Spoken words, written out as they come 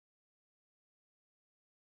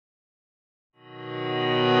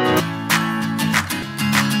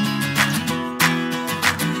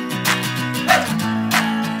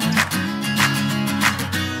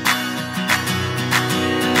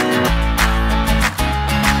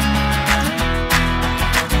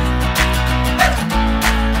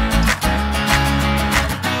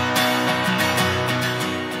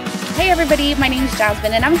everybody, my name is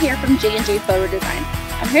Jasmine and I'm here from J&J Photo Design.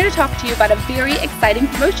 I'm here to talk to you about a very exciting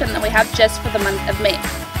promotion that we have just for the month of May.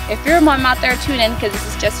 If you're a mom out there, tune in because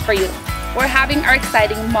this is just for you. We're having our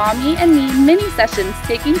exciting Mommy and Me mini sessions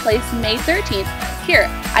taking place May 13th here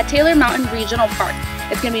at Taylor Mountain Regional Park.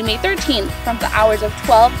 It's going to be May 13th from the hours of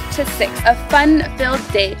 12 to 6, a fun-filled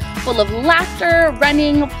day full of laughter,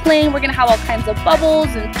 running, playing. We're going to have all kinds of bubbles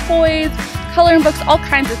and toys, coloring books, all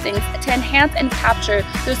kinds of things to enhance and capture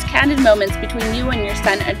those candid moments between you and your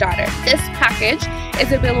son or daughter. This package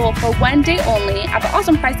is available for one day only at the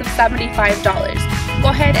awesome price of $75. Go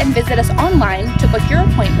ahead and visit us online to book your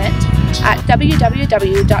appointment at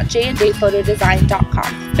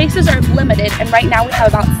www.jndphotodesign.com. Spaces are limited and right now we have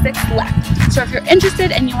about 6 left. So if you're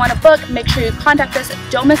interested and you want to book, make sure you contact us.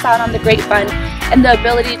 Don't miss out on the great fun and the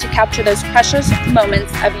ability to capture those precious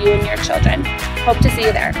moments of you and your children. Hope to see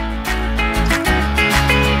you there.